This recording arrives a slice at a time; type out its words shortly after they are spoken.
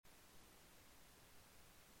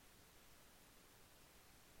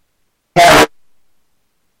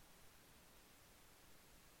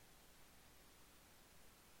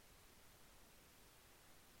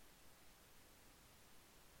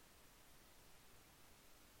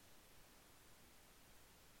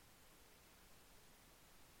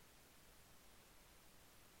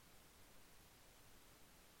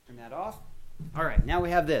that off. All right, now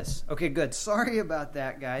we have this. Okay, good. Sorry about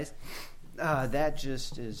that, guys. That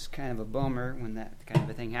just is kind of a bummer when that kind of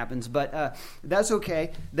a thing happens. But that's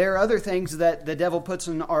okay. There are other things that the devil puts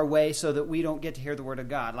in our way so that we don't get to hear the word of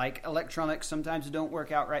God. Like electronics sometimes don't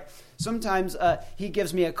work out right. Sometimes he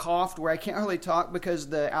gives me a cough where I can't really talk because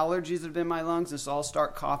the allergies have been in my lungs, and so I'll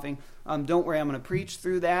start coughing. Don't worry, I'm going to preach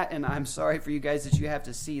through that, and I'm sorry for you guys that you have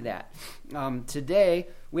to see that. Today,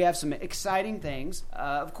 we have some exciting things.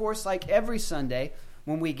 Of course, like every Sunday,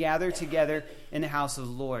 when we gather together in the house of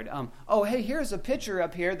the Lord. Hey, here's a picture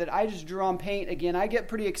up here that I just drew on paint. Again, I get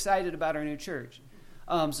pretty excited about our new church.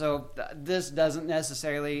 This doesn't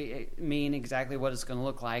necessarily mean exactly what it's going to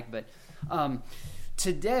look like, but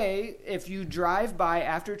today, if you drive by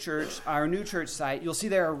after church, our new church site, you'll see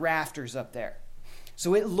there are rafters up there.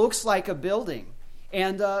 So it looks like a building.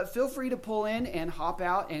 And feel free to pull in and hop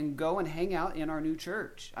out and go and hang out in our new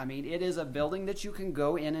church. I mean, it is a building that you can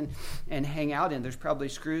go in and hang out in. There's probably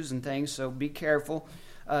screws and things, so be careful.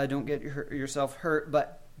 Don't get yourself hurt.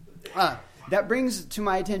 But that brings to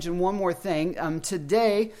my attention one more thing.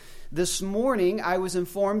 This morning, I was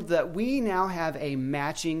informed that we now have a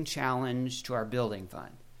matching challenge to our building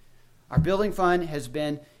fund. Our building fund has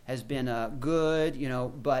been good,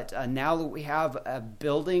 but now that we have a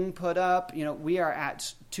building put up, we are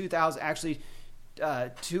at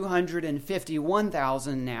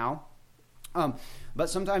 251,000 now. But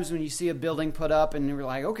sometimes when you see a building put up and you're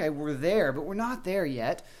like, okay, we're there, but we're not there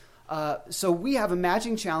yet. So we have a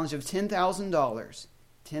matching challenge of $10,000.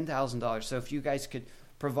 $10,000. So if you guys could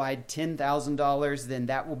provide $10,000, then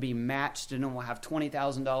that will be matched, and then we'll have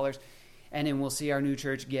 $20,000. And then we'll see our new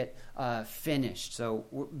church get finished. So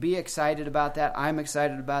be excited about that. I'm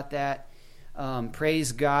excited about that.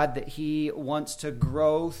 Praise God that He wants to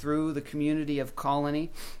grow through the community of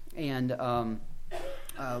Colony. And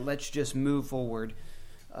let's just move forward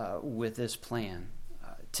with this plan.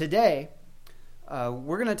 Today,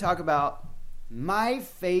 we're going to talk about my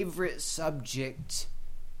favorite subject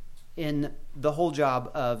in the whole job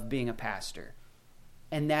of being a pastor.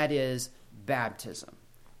 And that is baptism.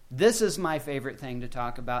 This is my favorite thing to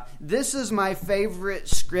talk about. This is my favorite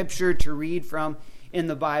scripture to read from in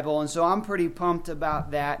the Bible, and so I'm pretty pumped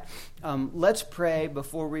about that. Let's pray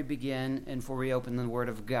before we begin and before we open the Word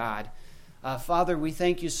of God. Father, we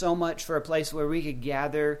thank you so much for a place where we could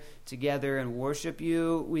gather together and worship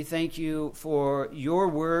you. We thank you for your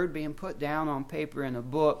Word being put down on paper in a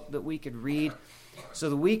book that we could read so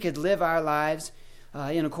that we could live our lives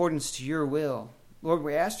in accordance to your will. Lord,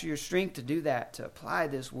 we ask for your strength to do that, to apply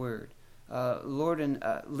this word. Lord, and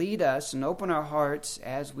lead us and open our hearts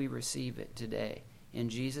as we receive it today. In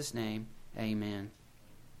Jesus' name, amen.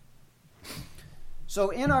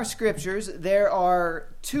 So in our scriptures, there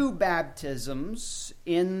are two baptisms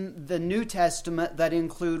in the New Testament that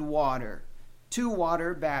include water. Two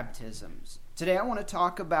water baptisms. Today I want to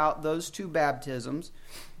talk about those two baptisms.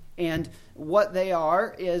 And what they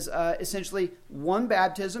are is essentially one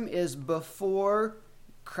baptism is before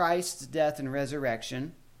Christ's death and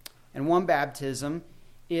resurrection, and one baptism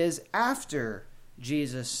is after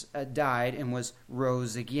Jesus died and was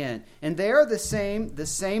rose again. And they are the same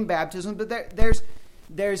baptism, but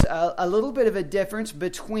there's a little bit of a difference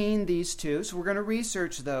between these two. So we're going to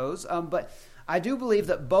research those. But I do believe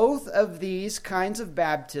that both of these kinds of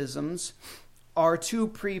baptisms are to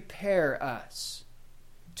prepare us.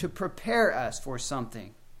 To prepare us for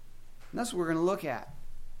something. And that's what we're going to look at.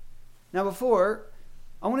 Now before,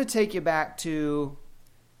 I want to take you back to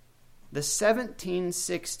the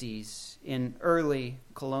 1760s in early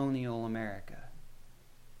colonial America.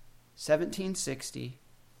 1760,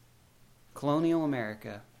 colonial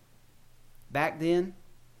America. Back then,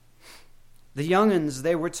 the young'uns,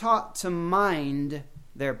 they were taught to mind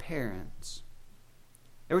their parents.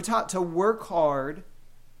 They were taught to work hard,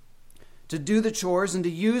 to do the chores, and to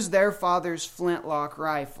use their father's flintlock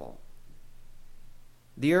rifle.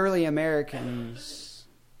 The early Americans,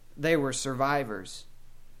 they were survivors.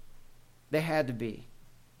 They had to be.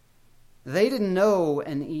 They didn't know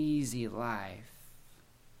an easy life.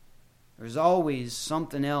 There was always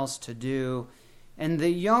something else to do. And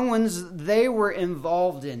the young ones, they were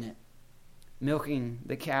involved in it. Milking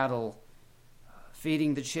the cattle,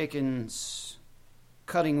 feeding the chickens,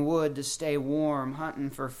 cutting wood to stay warm, hunting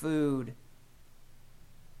for food.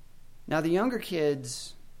 Now, the younger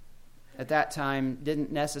kids at that time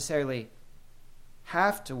didn't necessarily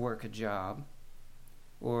have to work a job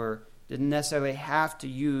or didn't necessarily have to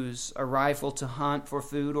use a rifle to hunt for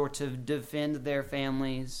food or to defend their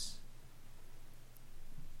families.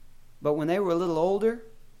 But when they were a little older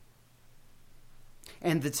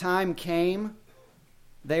and the time came,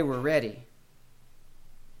 they were ready.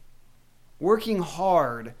 Working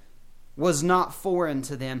hard was not foreign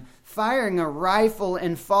to them. Firing a rifle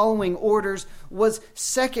and following orders was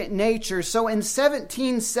second nature. So in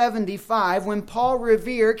 1775, when Paul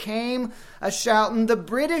Revere came a-shouting, "The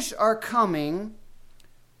British are coming,"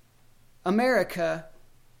 America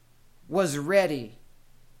was ready.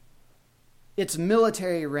 Its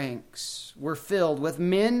military ranks were filled with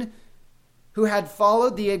men who had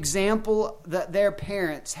followed the example that their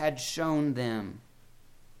parents had shown them.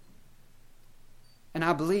 And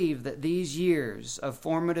I believe that these years of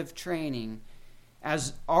formative training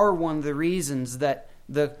are one of the reasons that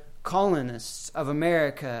the colonists of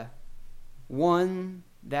America won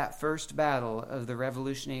that first battle of the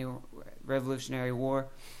Revolutionary War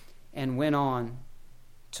and went on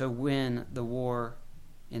to win the war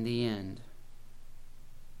in the end.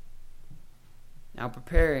 Now,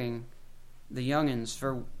 preparing the youngins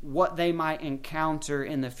for what they might encounter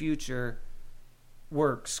in the future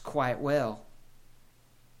works quite well.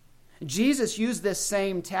 Jesus used this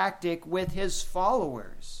same tactic with his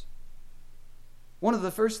followers. One of the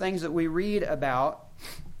first things that we read about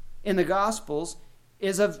in the Gospels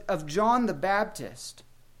is of John the Baptist.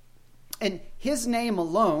 And his name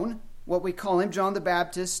alone, what we call him, John the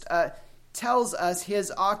Baptist, tells us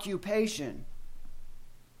his occupation.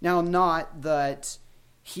 Now, not that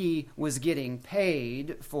he was getting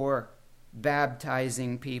paid for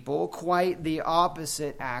baptizing people. Quite the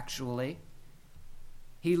opposite, actually.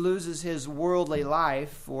 He loses his worldly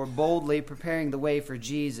life for boldly preparing the way for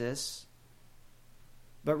Jesus.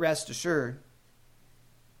 But rest assured,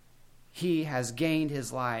 he has gained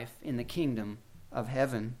his life in the kingdom of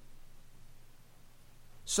heaven.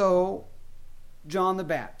 So, John the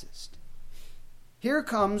Baptist. Here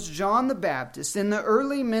comes John the Baptist in the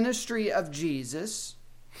early ministry of Jesus.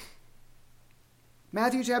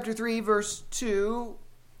 Matthew chapter 3, verse 2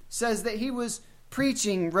 says that he was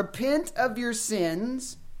preaching, "Repent of your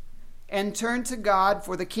sins and turn to God,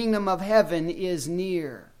 for the kingdom of heaven is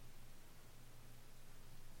near."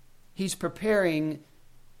 He's preparing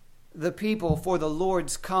the people for the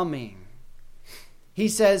Lord's coming. He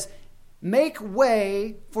says, make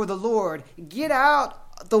way for the Lord. Get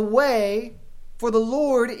out the way, for the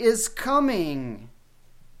Lord is coming.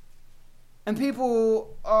 And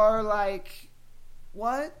people are like,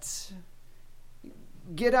 what?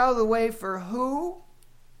 Get out of the way for who?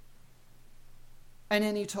 And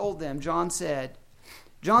then he told them, John said,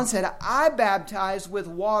 "I baptize with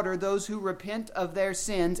water those who repent of their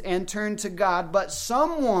sins and turn to God, but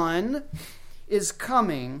someone is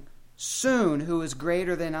coming soon who is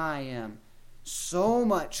greater than I am, so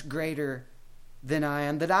much greater than I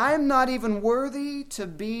am, that I am not even worthy to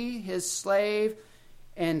be his slave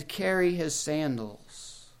and carry his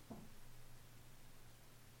sandals."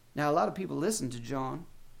 Now, a lot of people listen to John.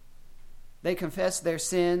 They confess their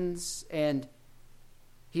sins, and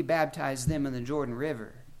he baptized them in the Jordan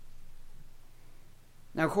River.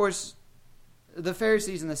 Now, of course, the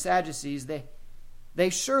Pharisees and the Sadducees, they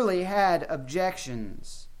surely had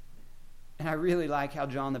objections. And I really like how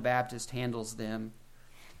John the Baptist handles them.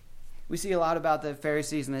 We see a lot about the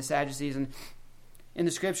Pharisees and the Sadducees in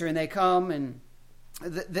the Scripture, and they come and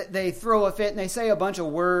they throw a fit and they say a bunch of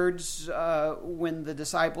words when the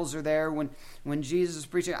disciples are there, when Jesus is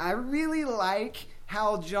preaching. I really like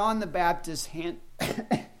how John the Baptist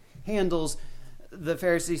handles the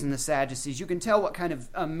Pharisees and the Sadducees. You can tell what kind of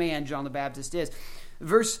a man John the Baptist is.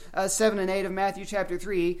 Verse 7 and 8 of Matthew chapter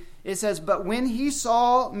 3, it says, "But when he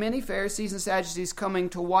saw many Pharisees and Sadducees coming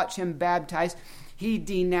to watch him baptize, he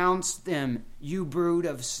denounced them. 'You brood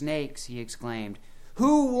of snakes,' he exclaimed.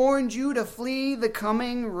 'Who warned you to flee the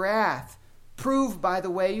coming wrath? Prove by the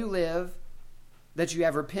way you live that you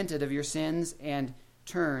have repented of your sins and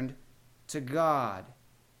turned to God.'"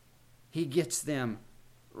 He gets them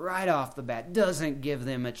right off the bat. Doesn't give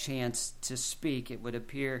them a chance to speak, it would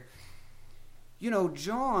appear. You know,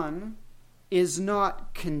 John is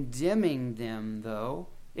not condemning them, though.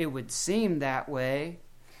 It would seem that way.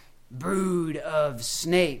 "Brood of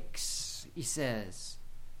snakes," he says.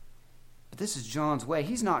 But this is John's way.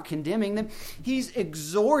 He's not condemning them. He's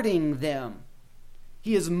exhorting them.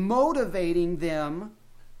 He is motivating them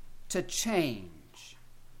to change.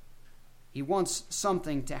 He wants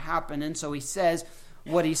something to happen, and so he says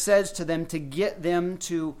what he says to them to get them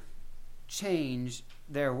to change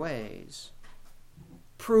their ways.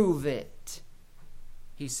 "Prove it,"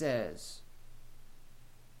 he says.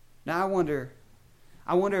 Now I wonder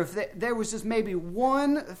if there was just maybe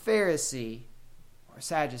one Pharisee or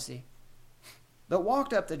Sadducee that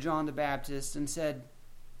walked up to John the Baptist and said,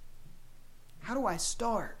 "How do I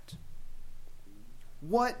start?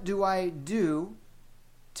 What do I do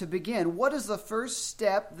to begin? What is the first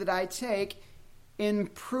step that I take in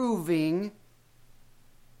proving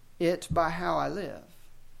it by how I live?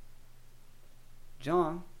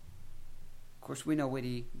 John, of course, we know what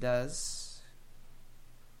he does.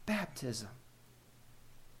 Baptism.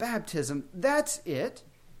 Baptism. That's it.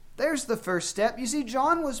 There's the first step. You see,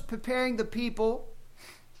 John was preparing the people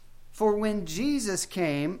for when Jesus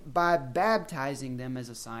came by baptizing them as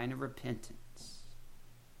a sign of repentance.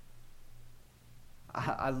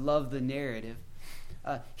 I love the narrative.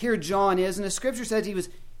 Here John is, and the scripture says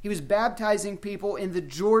he was baptizing people in the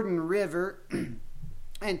Jordan River,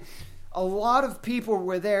 and a lot of people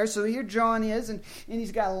were there. So here John is, and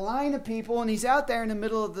he's got a line of people, and he's out there in the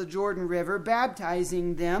middle of the Jordan River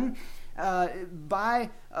baptizing them by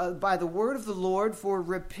the word of the Lord for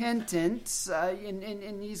repentance.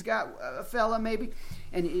 And he's got a fella maybe,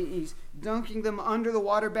 and he's dunking them under the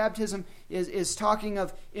water. Baptism is talking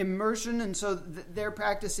of immersion, and so they're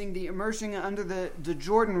practicing the immersion under the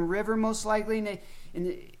Jordan River most likely.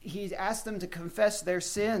 And he asked them to confess their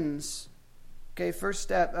sins. Okay, first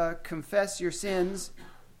step, confess your sins.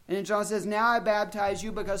 And then John says, now I baptize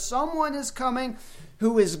you because someone is coming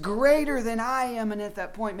who is greater than I am. And at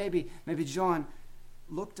that point, maybe John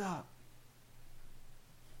looked up.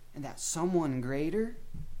 And that someone greater,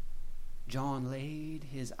 John laid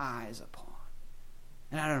his eyes upon.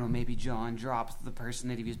 And I don't know, maybe John dropped the person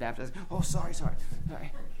that he was baptizing. Oh, sorry.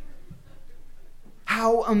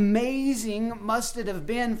 How amazing must it have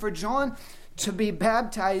been for John to be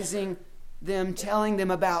baptizing them, telling them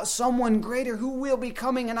about someone greater who will be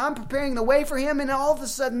coming, and I'm preparing the way for him, and all of a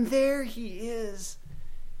sudden there he is.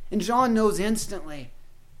 And John knows instantly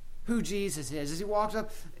who Jesus is. As he walks up,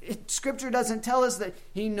 Scripture doesn't tell us that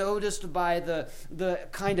he noticed by the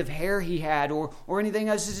kind of hair he had or anything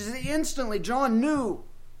else. It's just instantly John knew.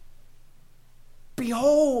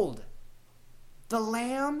 Behold, the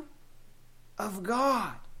Lamb of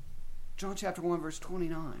God. John chapter 1, verse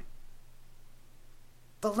 29.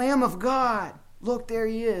 The Lamb of God. Look, there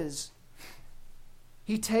he is.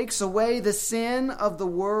 He takes away the sin of the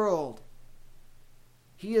world.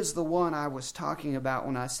 He is the one I was talking about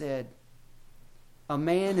when I said, a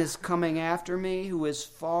man is coming after me who is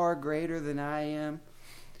far greater than I am,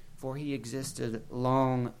 for he existed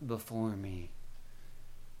long before me.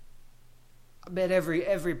 I bet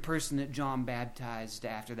every person that John baptized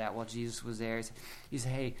after that while Jesus was there, he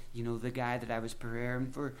said, hey, you know the guy that I was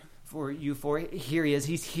preparing for you for, here he is.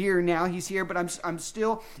 He's here now. He's here, but I'm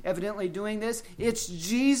still evidently doing this. It's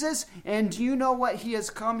Jesus, and do you know what he has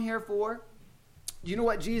come here for? Do you know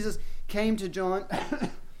what Jesus came to John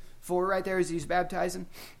for right there as he's baptizing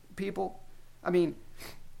people? I mean,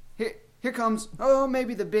 here comes,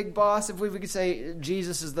 maybe the big boss, if we could say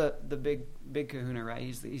Jesus is the big kahuna, right?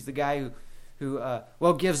 He's the guy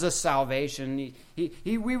who gives us salvation.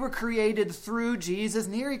 We were created through Jesus,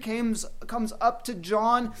 and here he comes up to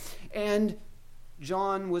John, and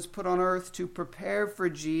John was put on earth to prepare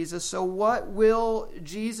for Jesus. So what will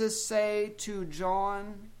Jesus say to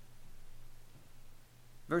John?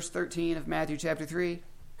 Verse 13 of Matthew chapter 3.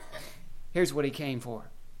 Here's what he came for.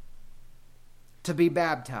 To be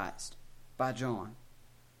baptized by John.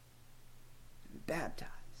 To be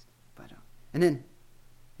baptized by John. And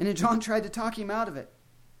then John tried to talk him out of it.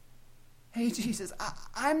 Hey, Jesus,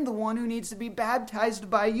 I'm the one who needs to be baptized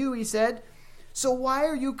by you, he said. So why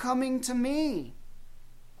are you coming to me?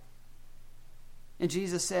 And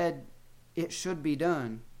Jesus said, it should be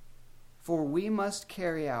done, for we must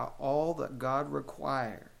carry out all that God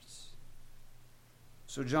requires.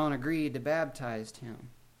 So John agreed to baptize him.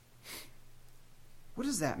 What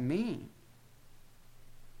does that mean?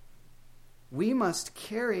 We must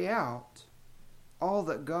carry out all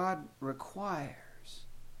that God requires.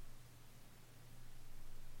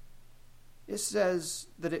 It says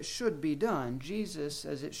that it should be done. Jesus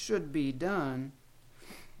says it should be done.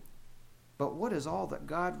 But what is all that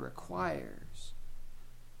God requires?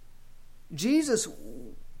 Jesus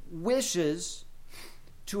wishes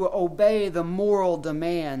to obey the moral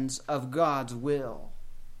demands of God's will.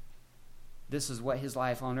 This is what his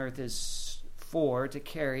life on earth is for, to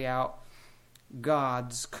carry out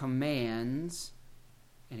God's commands.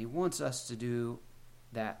 And he wants us to do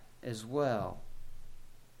that as well,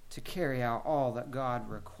 to carry out all that God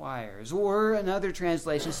requires. Or another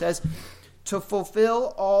translation says, to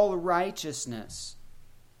fulfill all righteousness.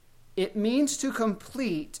 It means to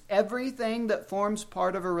complete everything that forms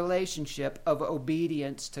part of a relationship of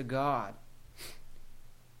obedience to God.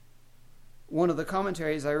 One of the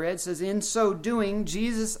commentaries I read says, in so doing,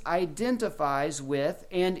 Jesus identifies with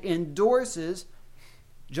and endorses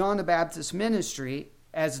John the Baptist's ministry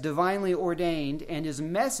as divinely ordained and his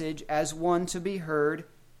message as one to be heard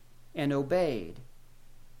and obeyed.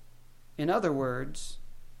 In other words,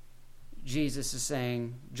 Jesus is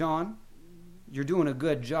saying, John, you're doing a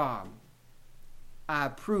good job. I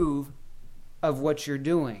approve of what you're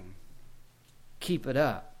doing. Keep it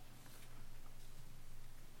up.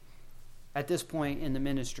 At this point in the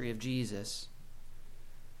ministry of Jesus,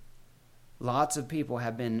 lots of people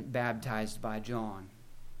have been baptized by John,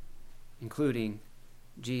 including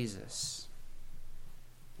Jesus.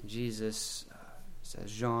 And Jesus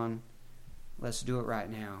says, John, let's do it right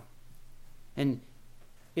now. And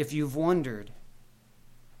if you've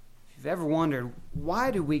ever wondered,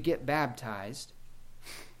 why do we get baptized?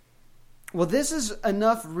 Well, this is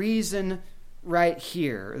enough reason right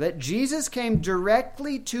here that Jesus came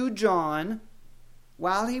directly to John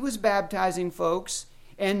while he was baptizing folks,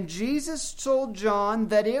 and Jesus told John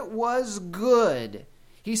that it was good.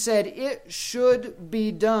 He said it should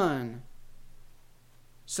be done.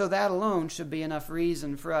 So that alone should be enough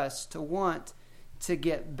reason for us to want to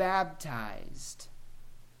get baptized.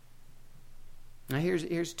 Now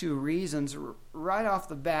here's two reasons right off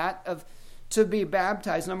the bat to be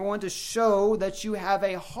baptized. Number one, to show that you have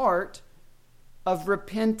a heart of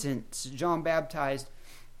repentance. John baptized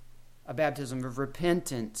a baptism of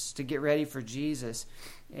repentance to get ready for Jesus.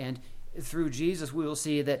 And through Jesus, we will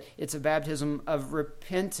see that it's a baptism of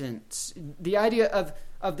repentance. The idea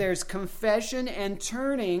of there's confession and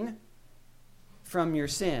turning from your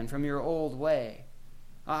sin, from your old way.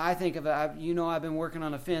 I think of it, I've been working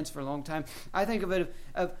on a fence for a long time. I think of it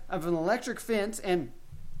of an electric fence, and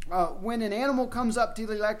when an animal comes up to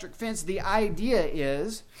the electric fence, the idea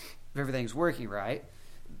is, if everything's working right,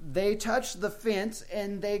 they touch the fence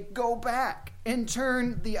and they go back and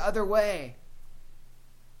turn the other way.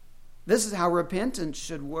 This is how repentance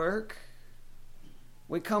should work.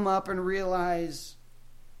 We come up and realize,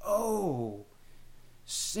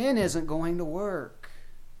 sin isn't going to work.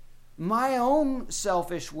 My own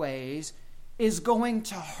selfish ways is going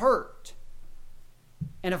to hurt.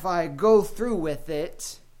 And if I go through with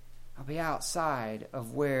it, I'll be outside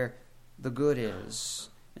of where the good is.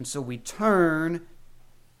 And so we turn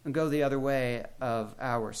and go the other way of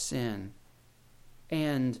our sin.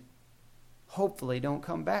 And hopefully don't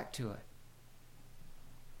come back to it.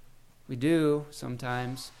 We do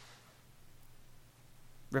sometimes.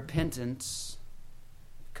 Repentance,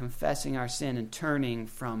 confessing our sin and turning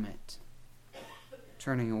from it,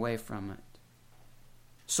 turning away from it.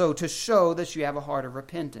 So to show that you have a heart of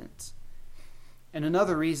repentance. And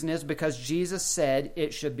another reason is because Jesus said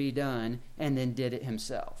it should be done and then did it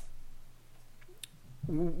himself.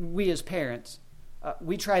 We as parents,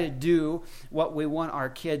 we try to do what we want our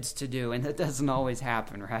kids to do, and that doesn't always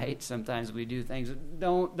happen, right? Sometimes we do things,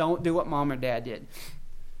 don't do what mom or dad did.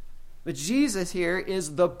 But Jesus here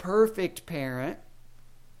is the perfect parent,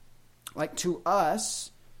 like to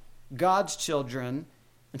us, God's children,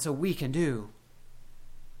 and so we can do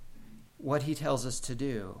what he tells us to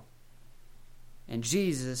do. And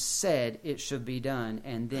Jesus said it should be done,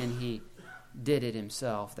 and then he did it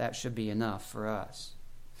himself. That should be enough for us.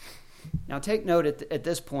 Now take note at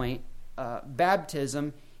this point,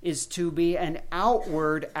 baptism is to be an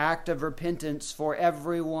outward act of repentance for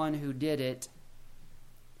everyone who did it,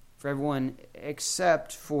 for everyone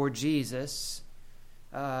except for Jesus.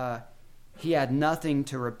 He had nothing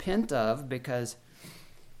to repent of because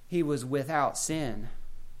he was without sin.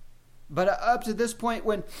 But up to this point,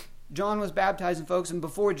 when John was baptizing folks, and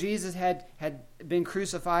before Jesus had been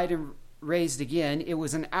crucified and raised again, it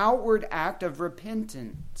was an outward act of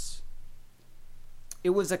repentance.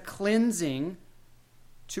 It was a cleansing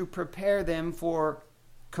to prepare them for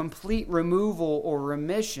complete removal or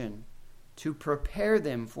remission, to prepare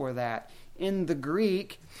them for that. In the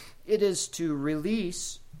Greek, it is to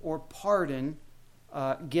release or pardon,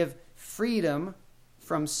 give freedom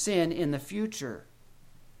from sin in the future.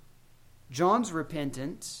 John's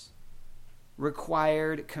repentance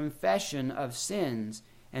required confession of sins,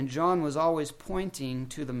 and John was always pointing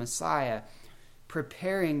to the Messiah,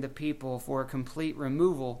 preparing the people for a complete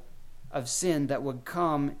removal of sin that would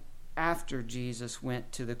come after Jesus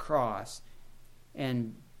went to the cross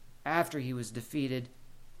and after he was defeated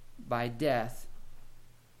by death,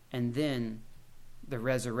 and then the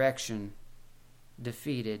resurrection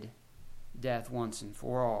defeated death once and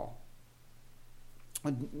for all.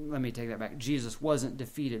 Let me take that back. Jesus wasn't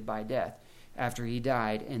defeated by death after he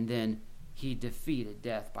died, and then he defeated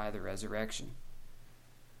death by the resurrection.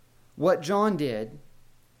 What John did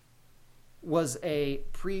was a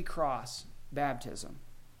pre-cross baptism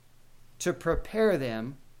to prepare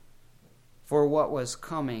them for what was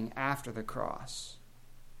coming after the cross.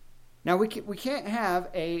 Now, we can't have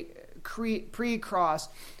a pre-cross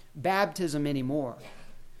baptism anymore.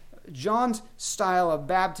 John's style of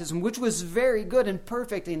baptism, which was very good and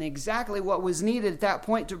perfect and exactly what was needed at that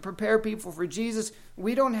point to prepare people for Jesus,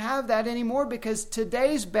 we don't have that anymore because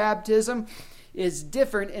today's baptism is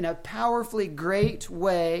different in a powerfully great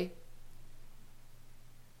way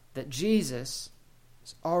that Jesus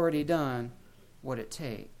has already done what it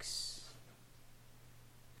takes.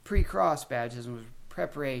 Pre-cross baptism was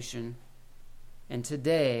preparation, and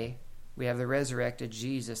today we have the resurrected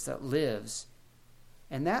Jesus that lives.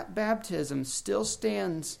 And that baptism still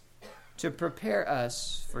stands to prepare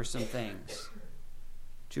us for some things.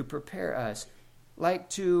 To prepare us. Like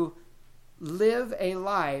to live a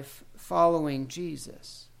life following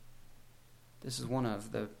Jesus. This is one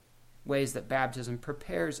of the ways that baptism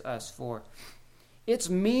prepares us for. It's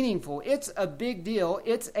meaningful. It's a big deal.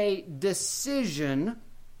 It's a decision.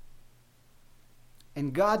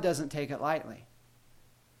 And God doesn't take it lightly.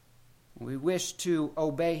 We wish to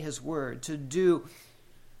obey His word, to do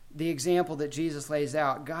the example that Jesus lays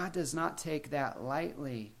out. God does not take that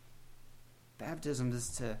lightly. Baptism is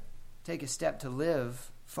to take a step to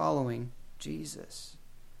live following Jesus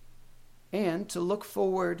and to look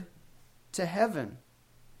forward to heaven.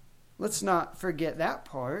 Let's not forget that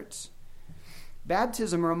part.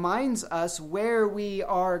 Baptism reminds us where we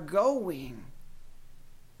are going.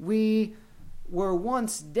 We were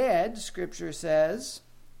once dead, Scripture says,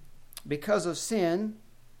 because of sin,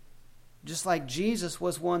 just like Jesus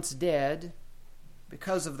was once dead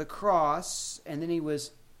because of the cross, and then He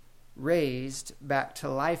was raised back to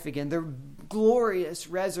life again. The glorious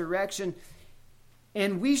resurrection.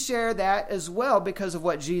 And we share that as well because of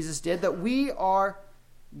what Jesus did, that we are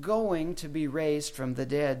going to be raised from the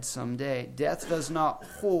dead someday. Death does not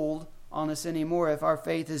hold on us anymore if our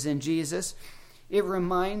faith is in Jesus. It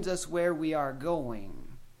reminds us where we are going.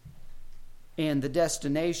 And the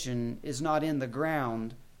destination is not in the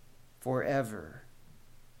ground forever.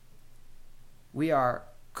 We are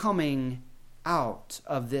coming out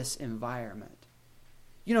of this environment.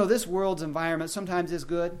 You know, this world's environment sometimes is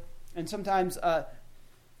good, and sometimes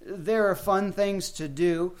there are fun things to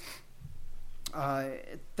do,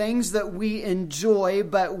 things that we enjoy,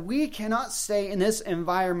 but we cannot stay in this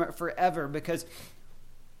environment forever because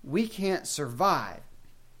we can't survive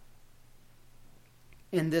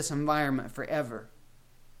in this environment forever.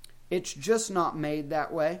 It's just not made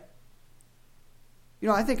that way. You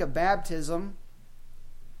know, I think of baptism,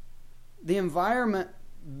 the environment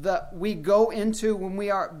that we go into when we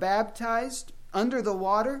are baptized under the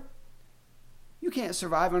water. You can't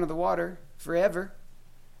survive under the water forever.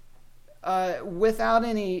 Without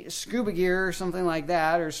any scuba gear or something like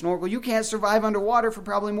that, or snorkel, you can't survive underwater for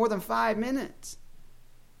probably more than 5 minutes.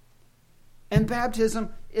 And baptism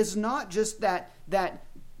is not just that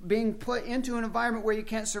being put into an environment where you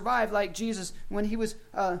can't survive, like Jesus when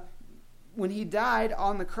He died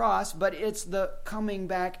on the cross, but it's the coming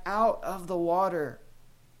back out of the water,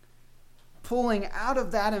 pulling out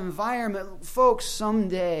of that environment. Folks,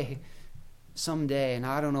 someday, and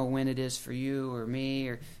I don't know when it is for you or me,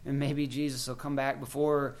 and maybe Jesus will come back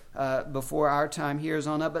before our time here is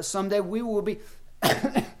on up, but someday we will be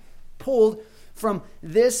pulled from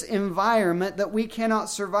this environment that we cannot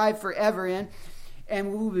survive forever in, and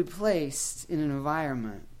we will be placed in an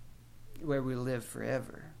environment where we live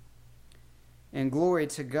forever. And glory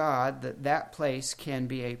to God that place can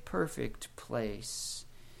be a perfect place.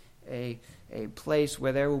 A place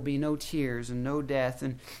where there will be no tears and no death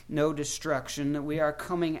and no destruction. That we are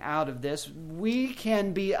coming out of this. We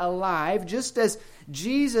can be alive just as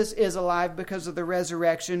Jesus is alive because of the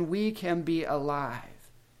resurrection. We can be alive.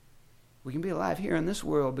 We can be alive here in this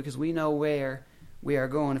world because we know where we are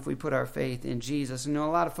going if we put our faith in Jesus. And a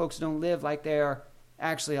lot of folks don't live like they are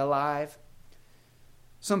actually alive.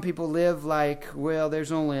 Some people live like, well,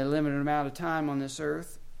 there's only a limited amount of time on this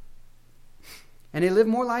earth. And they live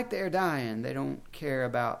more like they're dying. They don't care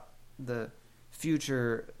about the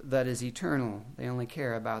future that is eternal. They only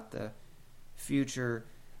care about the future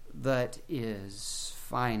that is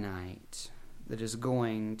finite, that is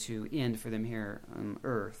going to end for them here on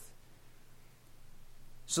earth.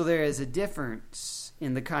 So there is a difference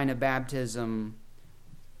in the kind of baptism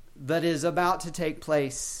that is about to take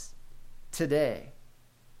place today.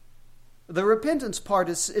 The repentance part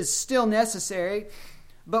is still necessary,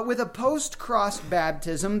 but with a post-cross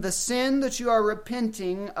baptism, the sin that you are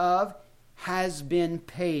repenting of has been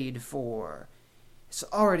paid for. It's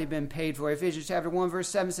already been paid for. Ephesians chapter 1 verse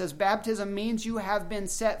 7 says, baptism means you have been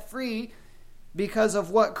set free because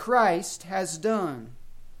of what Christ has done.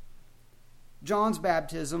 John's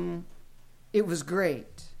baptism, it was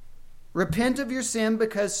great. Repent of your sin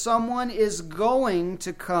because someone is going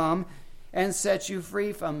to come and set you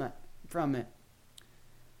free from it.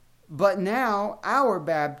 But now our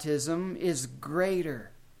baptism is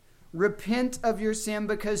greater. Repent of your sin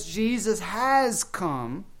because Jesus has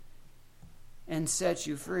come and set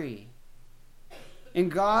you free. And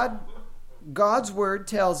God's word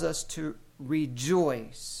tells us to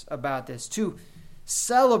rejoice about this, to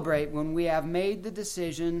celebrate when we have made the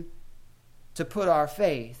decision to put our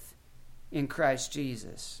faith in Christ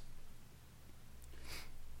Jesus.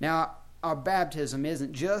 Now, our baptism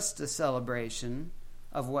isn't just a celebration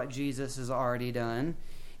of what Jesus has already done.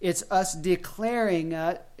 It's us declaring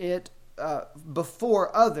it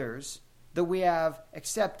before others that we have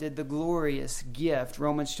accepted the glorious gift.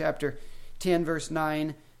 Romans chapter 10, verse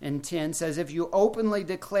 9 and 10 says, if you openly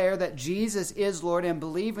declare that Jesus is Lord and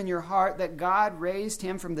believe in your heart that God raised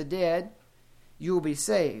him from the dead, you will be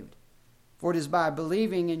saved. For it is by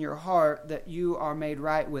believing in your heart that you are made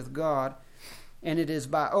right with God, and it is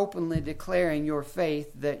by openly declaring your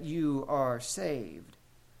faith that you are saved.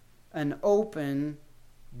 An open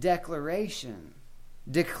declaration,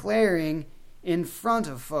 declaring in front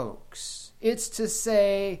of folks. It's to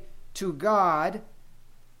say to God,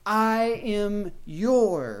 I am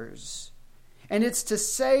yours. And it's to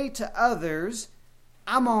say to others,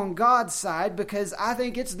 I'm on God's side because I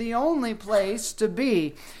think it's the only place to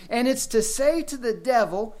be. And it's to say to the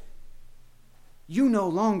devil, you no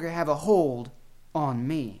longer have a hold on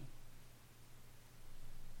me.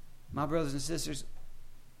 My brothers and sisters,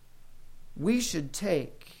 we should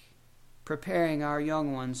take preparing our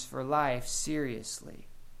young ones for life seriously.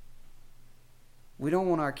 We don't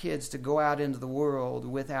want our kids to go out into the world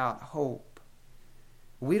without hope.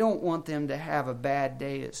 We don't want them to have a bad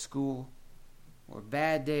day at school or a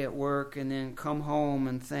bad day at work and then come home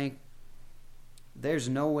and think, there's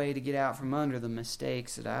no way to get out from under the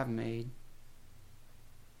mistakes that I've made.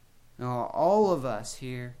 No, all of us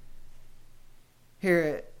here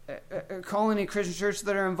at Colony Christian Church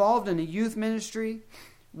that are involved in a youth ministry,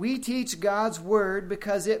 we teach God's Word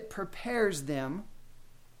because it prepares them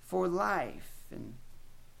for life. And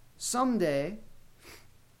someday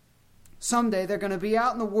they're going to be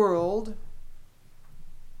out in the world,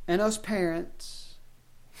 and us parents,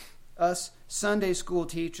 us Sunday school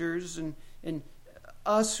teachers, and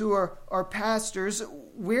us who are pastors,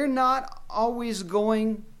 we're not always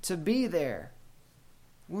going to be there.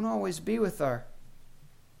 We won't always be with our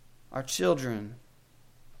children.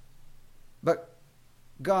 But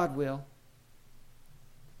God will.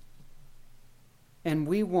 And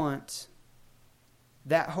we want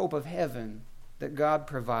that hope of heaven that God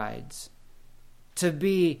provides to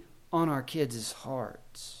be on our kids'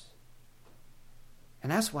 hearts.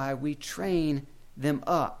 And that's why we train them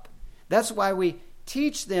up. That's why we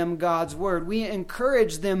teach them God's Word. We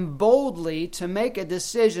encourage them boldly to make a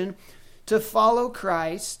decision to follow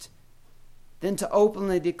Christ, then to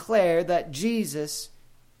openly declare that Jesus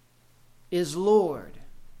is Lord.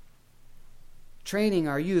 Training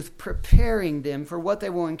our youth, preparing them for what they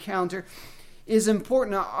will encounter is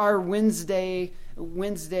important. Our Wednesday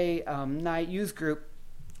night youth group,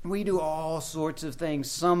 we do all sorts of things,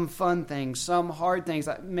 some fun things, some hard things.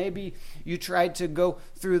 Maybe you tried to go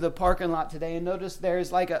through the parking lot today and notice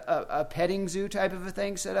there's like a petting zoo type of a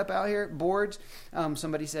thing set up out here, boards.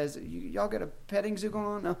 Somebody says, y'all got a petting zoo going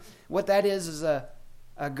on? No. What that is a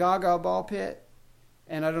gaga ball pit.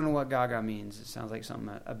 And I don't know what gaga means. It sounds like something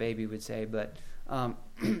a baby would say, but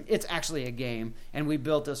it's actually a game. And we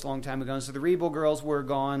built this a long time ago. And so the Rebel girls were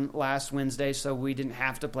gone last Wednesday, so we didn't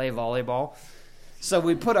have to play volleyball. So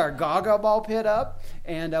we put our gaga ball pit up,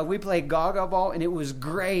 and we played gaga ball, and it was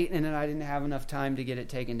great, and then I didn't have enough time to get it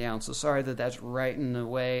taken down. So sorry that's right in the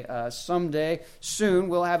way. Someday, soon,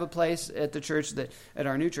 we'll have a place at the church at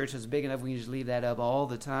our new church that's big enough we can just leave that up all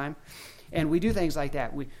the time. And we do things like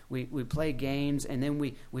that. We play games, and then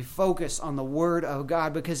we focus on the Word of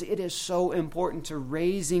God because it is so important to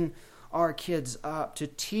raising our kids up, to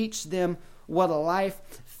teach them what a life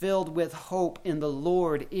filled with hope in the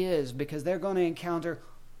Lord is, because they're going to encounter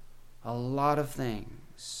a lot of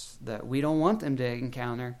things that we don't want them to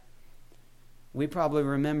encounter. We probably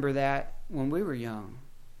remember that when we were young.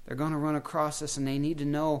 They're going to run across us, and they need to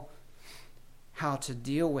know how to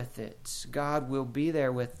deal with it. God will be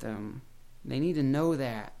there with them. They need to know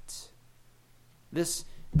that. This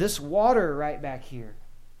water right back here,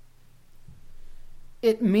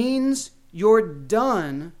 it means you're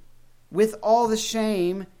done with all the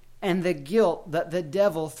shame and the guilt that the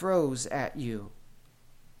devil throws at you.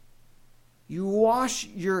 You wash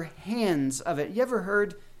your hands of it. You ever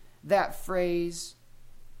heard that phrase?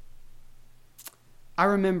 I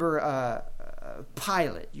remember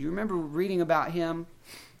Pilate. You remember reading about him?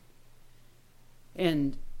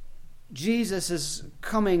 And Jesus is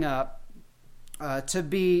coming up to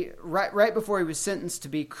be, right before he was sentenced to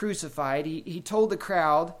be crucified, he told the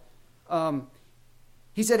crowd,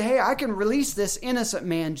 he said, "Hey, I can release this innocent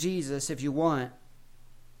man, Jesus, if you want."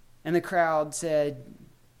 And the crowd said,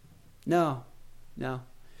 No.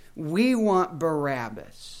 We want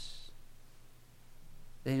Barabbas.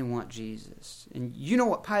 They didn't want Jesus. And you know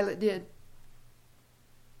what Pilate did?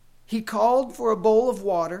 He called for a bowl of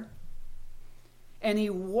water, and he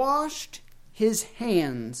washed his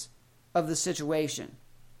hands of the situation,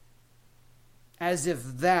 as if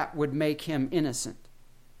that would make him innocent.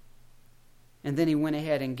 And then he went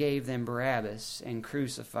ahead and gave them Barabbas and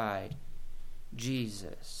crucified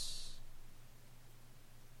Jesus.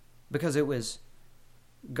 Because it was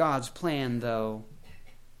God's plan, though,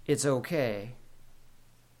 it's okay.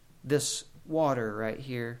 This water right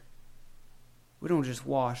here, we don't just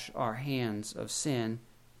wash our hands of sin.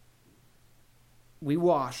 We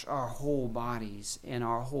wash our whole bodies and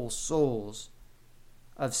our whole souls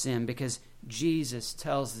of sin, because Jesus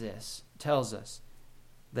tells us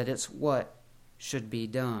that it's what should be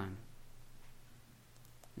done.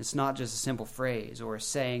 It's not just a simple phrase or a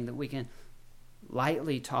saying that we can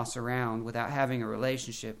lightly toss around without having a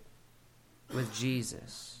relationship with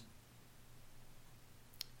Jesus.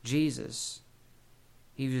 Jesus,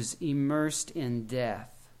 he was immersed in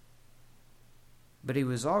death, but he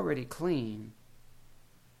was already clean,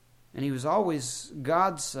 and he was always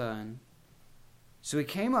God's Son. So he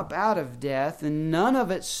came up out of death, and none of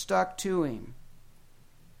it stuck to him.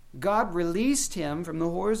 God released him from the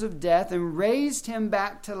horrors of death and raised him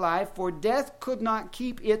back to life, for death could not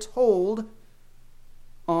keep its hold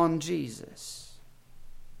on Jesus.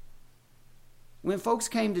 When folks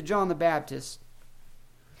came to John the Baptist,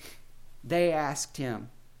 they asked him,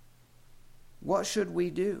 "What should we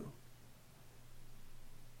do?"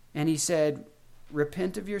 And he said,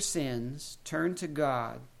 "Repent of your sins, turn to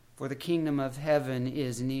God, for the kingdom of heaven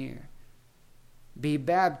is near. Be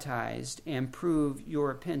baptized and prove your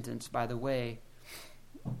repentance by the way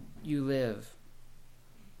you live."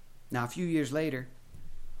 Now, a few years later,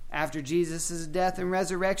 after Jesus' death and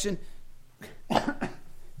resurrection,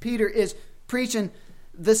 Peter is preaching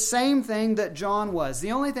the same thing that John was.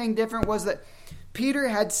 The only thing different was that Peter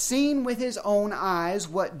had seen with his own eyes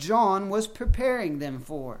what John was preparing them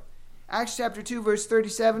for. Acts chapter 2, verse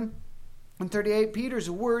 37 and 38, Peter's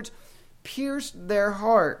words pierced their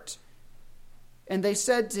heart. And they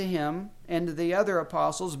said to him and to the other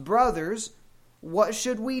apostles, "Brothers, what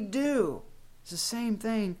should we do?" It's the same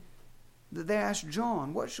thing that they asked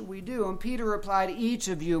John. What should we do? And Peter replied, "Each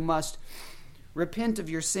of you must repent of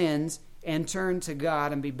your sins and turn to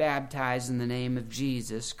God and be baptized in the name of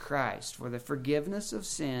Jesus Christ for the forgiveness of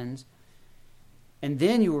sins, and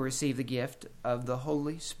then you will receive the gift of the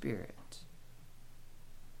Holy Spirit."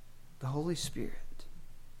 The Holy Spirit.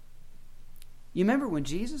 You remember when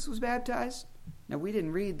Jesus was baptized? Now, we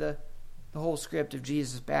didn't read the whole script of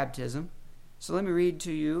Jesus' baptism. So let me read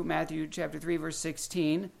to you Matthew chapter 3, verse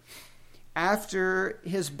 16. After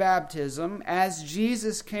his baptism, as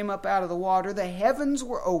Jesus came up out of the water, the heavens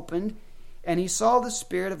were opened, and he saw the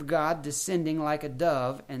Spirit of God descending like a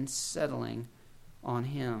dove and settling on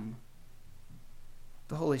him.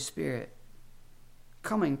 The Holy Spirit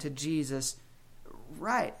coming to Jesus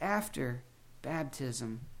right after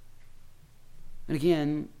baptism. And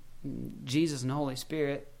again, Jesus and the Holy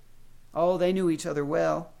Spirit, they knew each other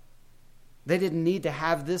well. They didn't need to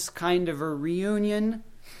have this kind of a reunion,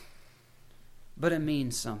 but it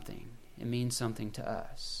means something. It means something to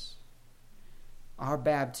us. Our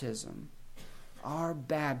baptism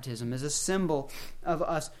is a symbol of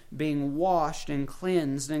us being washed and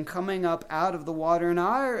cleansed and coming up out of the water. And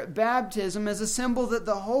our baptism is a symbol that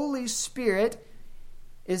the Holy Spirit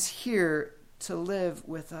is here to live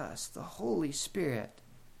with us. The Holy Spirit.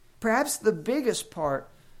 Perhaps the biggest part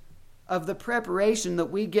of the preparation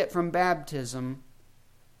that we get from baptism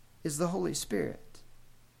is the Holy Spirit.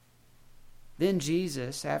 Then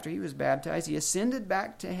Jesus, after he was baptized, he ascended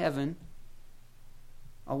back to heaven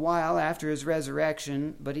a while after his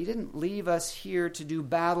resurrection, but he didn't leave us here to do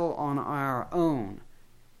battle on our own.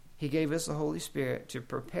 He gave us the Holy Spirit to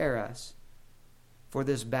prepare us for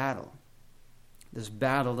this battle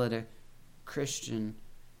that a Christian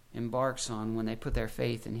embarks on when they put their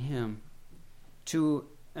faith in him. To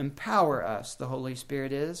empower us, the Holy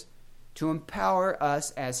Spirit is, to empower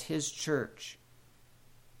us as his church.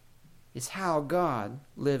 It's how God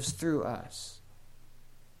lives through us.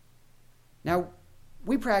 Now,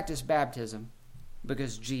 we practice baptism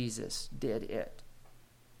because Jesus did it.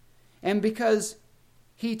 And because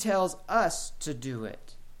he tells us to do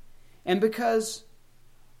it. And because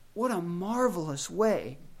what a marvelous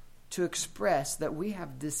way to express that we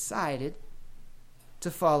have decided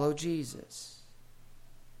to follow Jesus.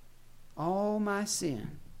 All my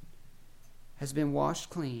sin has been washed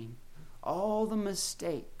clean. All the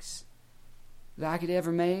mistakes that I could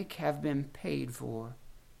ever make have been paid for.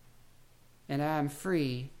 And I am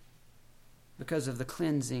free because of the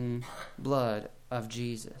cleansing blood of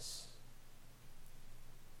Jesus.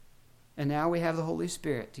 And now we have the Holy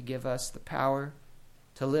Spirit to give us the power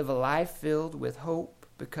to live a life filled with hope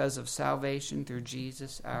because of salvation through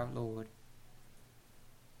Jesus our Lord.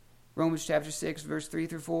 Romans chapter 6, verse 3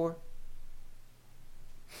 through 4.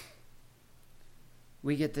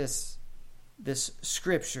 We get this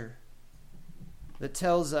scripture that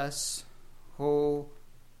tells us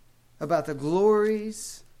about the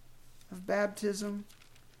glories of baptism.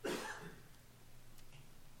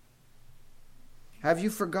 Have you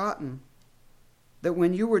forgotten that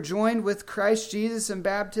when you were joined with Christ Jesus in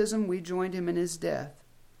baptism, we joined him in his death?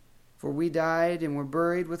 For we died and were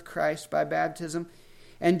buried with Christ by baptism.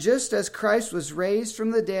 And just as Christ was raised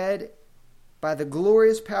from the dead by the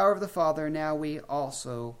glorious power of the Father, now we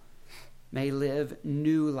also may live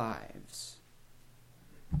new lives.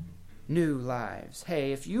 New lives.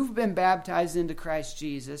 Hey, if you've been baptized into Christ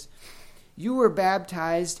Jesus, you were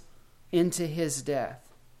baptized into his death.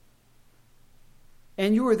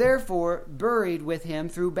 And you were therefore buried with him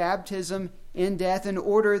through baptism in death, in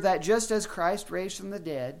order that just as Christ raised from the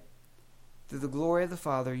dead, through the glory of the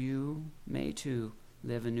Father, you may too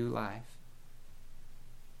live a new life.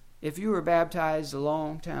 If you were baptized a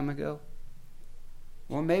long time ago,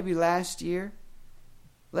 or maybe last year,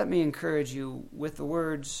 let me encourage you with the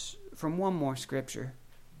words from one more scripture.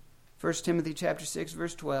 1 Timothy chapter 6,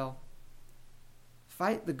 verse 12.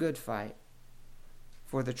 Fight the good fight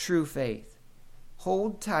for the true faith.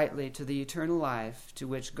 Hold tightly to the eternal life to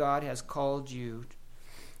which God has called you,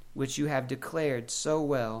 which you have declared so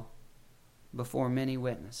well before many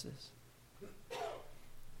witnesses.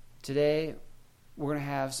 Today, we're going to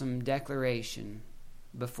have some declaration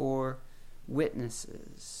before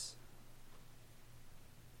witnesses.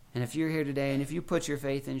 And if you're here today and if you put your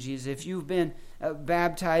faith in Jesus, if you've been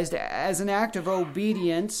baptized as an act of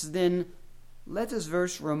obedience, then let this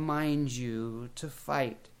verse remind you to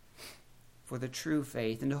fight for the true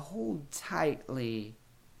faith and to hold tightly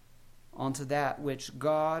onto that which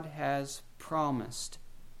God has promised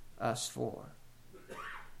us for.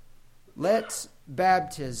 Let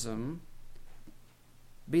baptism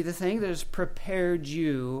be the thing that has prepared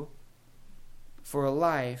you for a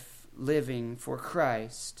life living for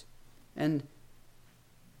Christ. And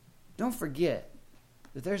don't forget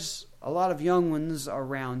that there's a lot of young ones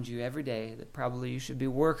around you every day that probably you should be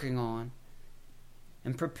working on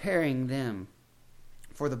and preparing them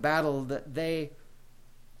for the battle that they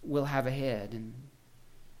will have ahead. And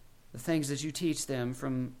the things that you teach them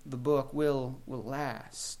from the book will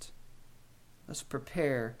last. Let's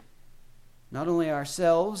prepare not only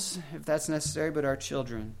ourselves, if that's necessary, but our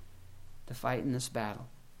children to fight in this battle.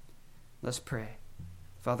 Let's pray.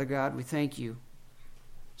 Father God, we thank you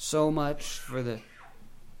so much for the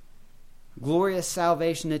glorious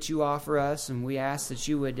salvation that you offer us, and we ask that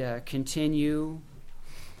you would continue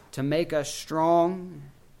to make us strong.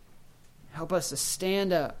 Help us to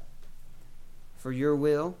stand up for your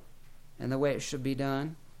will and the way it should be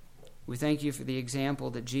done. We thank you for the example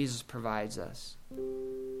that Jesus provides us,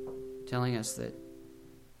 telling us that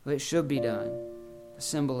it should be done. A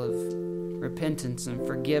symbol of repentance and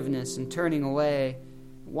forgiveness and turning away,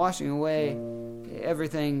 washing away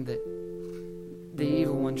everything that the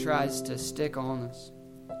evil one tries to stick on us.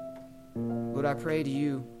 Lord, I pray to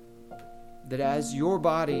you that as your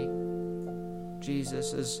body,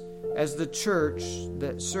 Jesus, as the church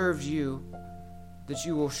that serves you, that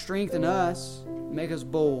you will strengthen us, make us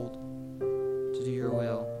bold to do your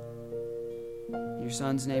will. In your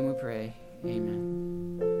Son's name we pray.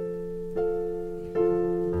 Amen.